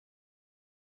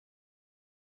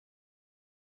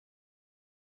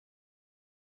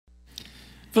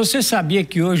Você sabia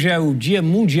que hoje é o Dia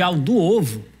Mundial do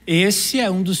Ovo? Esse é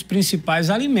um dos principais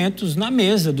alimentos na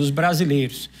mesa dos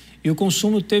brasileiros. E o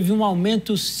consumo teve um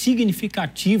aumento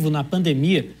significativo na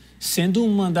pandemia, sendo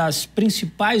uma das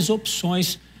principais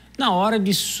opções na hora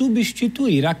de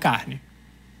substituir a carne.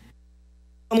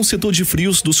 No setor de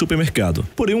frios do supermercado.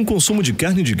 Porém, o consumo de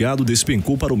carne de gado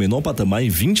despencou para o menor patamar em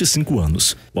 25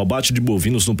 anos. O abate de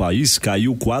bovinos no país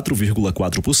caiu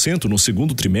 4,4% no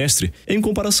segundo trimestre em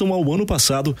comparação ao ano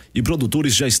passado e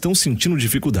produtores já estão sentindo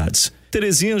dificuldades.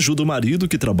 Terezinha ajuda o marido,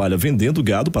 que trabalha vendendo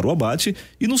gado para o abate,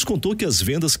 e nos contou que as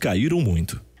vendas caíram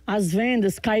muito. As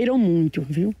vendas caíram muito,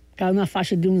 viu? Caiu na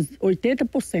faixa de uns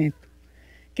 80%.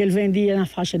 Que ele vendia na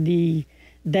faixa de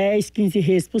 10, 15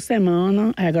 reis por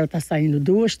semana, aí agora está saindo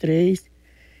 2, 3.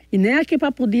 E nem aqui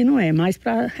para Pudim não é, mais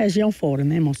para a região fora,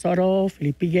 né? Mossoró,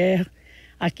 Felipe Guerra.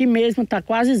 Aqui mesmo está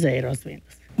quase zero as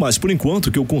vendas. Mas por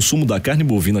enquanto que o consumo da carne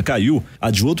bovina caiu,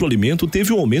 a de outro alimento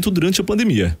teve um aumento durante a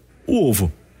pandemia. O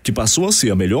ovo, que passou a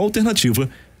ser a melhor alternativa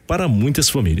para muitas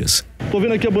famílias. Estou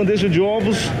vendo aqui a bandeja de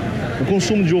ovos. O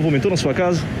consumo de ovo aumentou na sua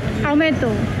casa?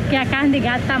 Aumentou, porque a carne de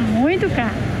gado está muito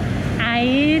cara.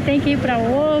 Aí tem que ir para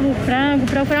ovo, frango,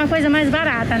 procurar uma coisa mais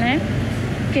barata, né?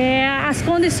 Porque as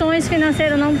condições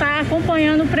financeiras não estão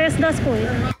acompanhando o preço das coisas.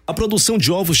 A produção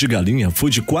de ovos de galinha foi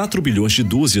de 4 bilhões de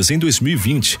dúzias em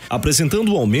 2020,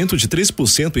 apresentando um aumento de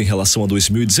 3% em relação a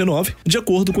 2019, de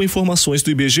acordo com informações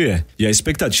do IBGE. E a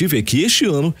expectativa é que este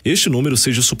ano este número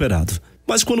seja superado.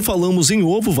 Mas quando falamos em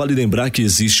ovo, vale lembrar que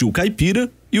existe o caipira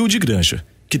e o de granja,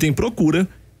 que tem procura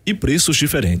e preços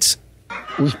diferentes.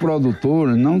 Os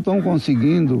produtores não estão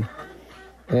conseguindo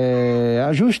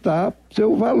ajustar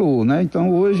seu valor, né?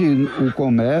 Então hoje o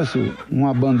comércio,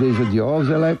 uma bandeja de ovos,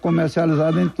 ela é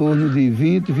comercializada em torno de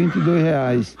R$20,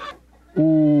 R$22.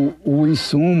 O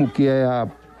insumo, que é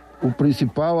o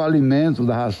principal alimento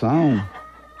da ração,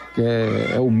 que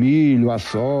é o milho, a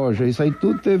soja, isso aí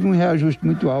tudo teve um reajuste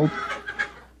muito alto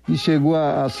e chegou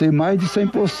a ser mais de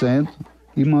 100%,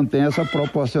 e mantém essa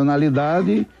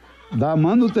proporcionalidade da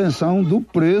manutenção do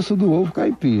preço do ovo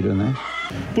caipira, né?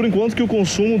 Por enquanto que o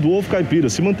consumo do ovo caipira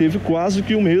se manteve quase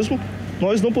que o mesmo,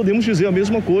 nós não podemos dizer a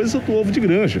mesma coisa do ovo de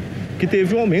granja, que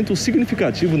teve um aumento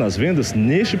significativo nas vendas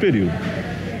neste período.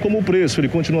 Como o preço ele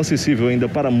continua acessível ainda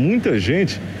para muita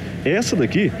gente, essa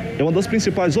daqui é uma das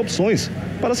principais opções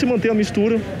para se manter a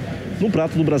mistura no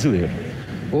prato do brasileiro.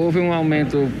 Houve um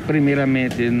aumento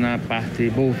primeiramente na parte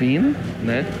bovina,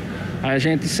 né? A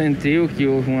gente sentiu que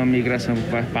houve uma migração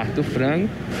por parte do frango,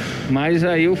 mas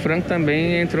aí o frango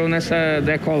também entrou nessa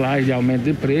decolagem de aumento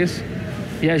de preço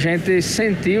e a gente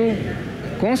sentiu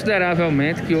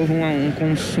consideravelmente que houve um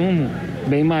consumo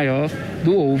bem maior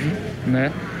do ovo,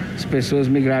 né? As pessoas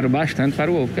migraram bastante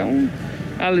para o ovo, que é um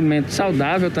alimento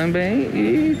saudável também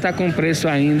e está com preço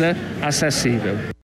ainda acessível.